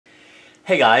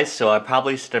Hey guys, so I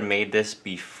probably should have made this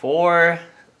before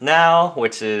now,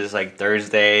 which is like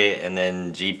Thursday, and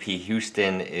then GP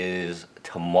Houston is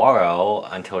tomorrow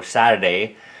until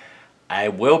Saturday. I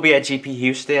will be at GP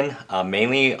Houston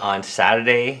mainly on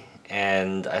Saturday,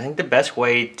 and I think the best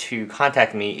way to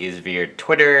contact me is via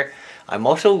Twitter. I'm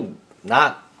also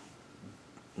not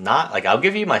like, I'll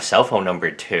give you my cell phone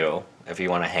number too if you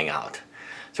want to hang out.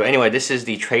 So anyway, this is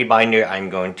the trade binder I'm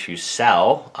going to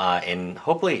sell in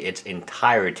hopefully its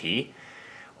entirety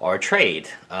or trade.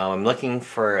 I'm looking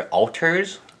for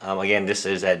alters. Again, this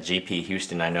is at GP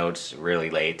Houston. I know it's really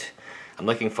late. I'm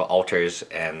looking for alters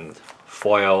and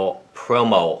foil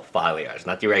promo folios,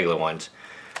 not the regular ones.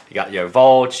 You got your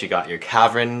vaults, you got your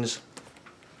caverns,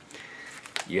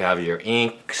 you have your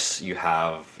inks, you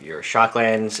have your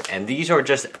shocklands, and these are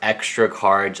just extra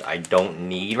cards I don't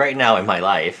need right now in my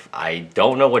life. I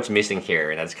don't know what's missing here,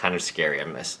 and that's kind of scary. I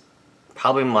miss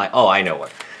probably my, oh, I know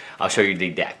what. I'll show you the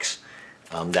decks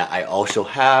that I also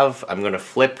have. I'm gonna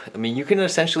flip. I mean, you can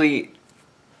essentially,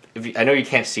 I know you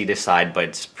can't see this side, but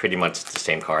it's pretty much the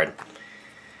same card.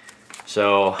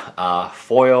 So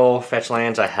foil fetch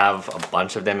lands, I have a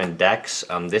bunch of them in decks.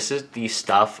 This is the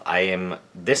stuff I'm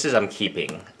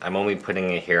keeping. I'm only putting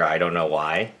it here, I don't know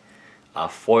why.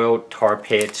 Foil tar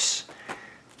pits,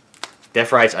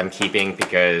 Death Rites I'm keeping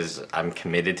because I'm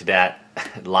committed to that.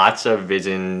 Lots of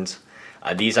visions.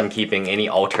 These I'm keeping. Any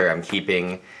altar I'm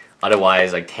keeping.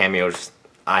 Otherwise, like Tamios,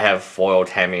 I have foil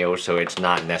Tamios, so it's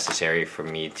not necessary for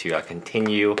me to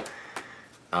continue.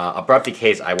 Abrupt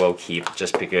Decays I will keep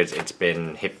just because it's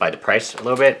been hit by the price a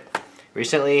little bit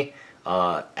recently.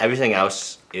 Everything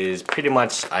else is pretty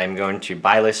much I'm going to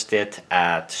buy list it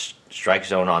at Strike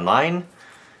Zone Online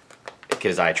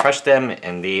because I trust them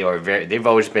and they've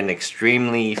always been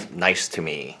extremely nice to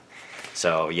me.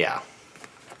 So yeah.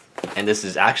 And this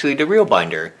is actually the real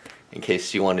binder in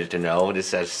case you wanted to know.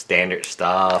 This has standard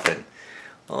stuff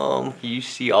and you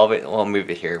see all of it. I'll move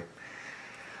it here.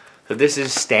 So this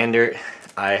is standard.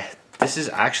 This is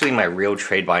actually my real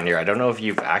trade binder. I don't know if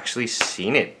you've actually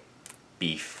seen it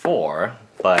before,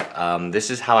 but this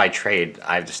is how I trade.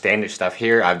 I have the standard stuff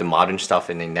here. I have the modern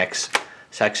stuff in the next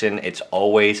section. It's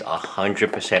always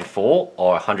 100% full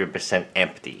or 100%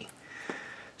 empty.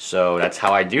 So that's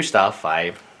how I do stuff.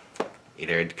 I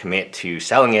either commit to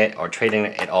selling it or trading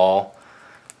it all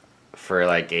for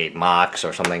like a Mox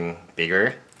or something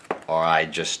bigger, or I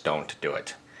just don't do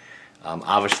it.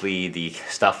 Obviously the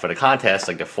stuff for the contest,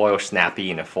 like the foil Snappy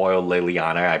and the foil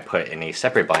Liliana, I put in a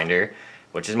separate binder,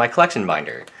 which is my collection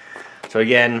binder. So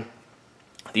again,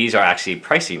 these are actually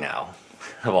pricey now,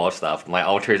 of all stuff. My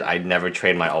altars, I never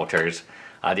trade my altars.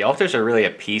 The altars are really a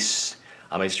piece.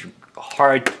 It's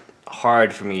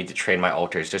hard for me to trade my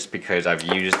altars just because I've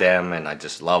used them and I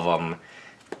just love them.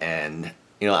 And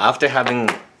you know, after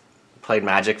having played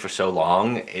Magic for so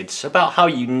long, it's about how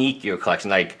unique your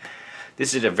collection. Like,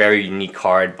 this is a very unique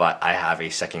card, but I have a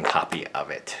second copy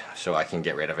of it, so I can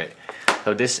get rid of it.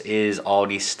 So this is all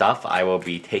the stuff I will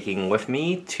be taking with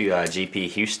me to GP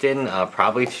Houston,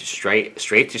 probably straight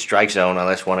to Strike Zone,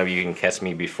 unless one of you can catch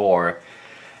me before.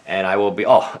 And I will be,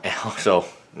 oh, and also,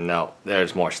 no,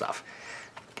 there's more stuff.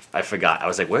 I forgot. I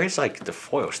was like, where's like the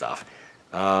foil stuff?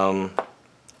 Oh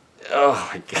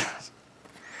my god.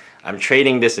 I'm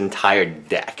trading this entire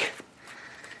deck.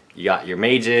 You got your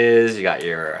mages, you got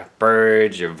your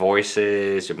birds, your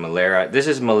voices, your Malera. This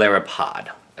is Malera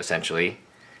Pod, essentially.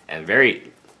 And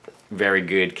very, very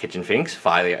good Kitchen Finks.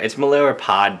 Philia. It's Malera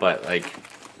Pod, but like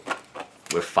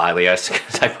with Philias,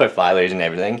 because I put Philias and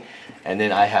everything. And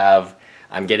then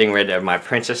I'm getting rid of my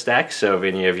Princess deck, so if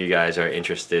any of you guys are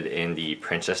interested in the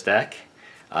Princess deck,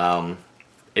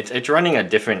 it's running a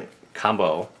different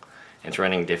combo. It's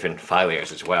running different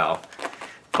Philias as well.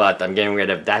 But I'm getting rid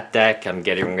of that deck. I'm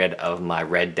getting rid of my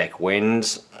red deck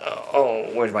wins.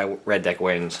 Oh, where's my red deck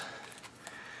wins?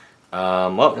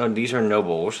 Well, no, these are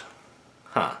nobles.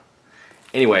 Huh.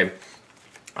 Anyway,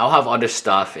 I'll have other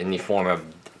stuff in the form of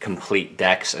complete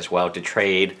decks as well to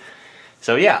trade.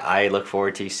 So yeah, I look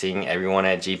forward to seeing everyone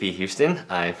at GP Houston.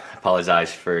 I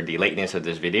apologize for the lateness of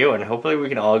this video, and hopefully we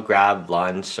can all grab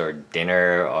lunch or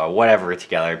dinner or whatever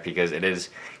together, because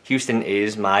Houston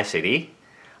is my city.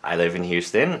 I live in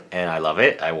Houston and I love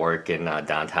it. I work in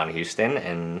downtown Houston,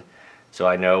 and so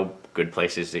I know good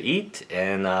places to eat,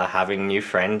 and having new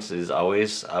friends is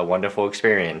always a wonderful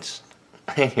experience.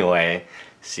 Anyway,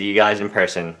 see you guys in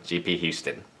person, GP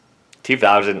Houston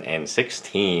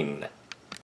 2016.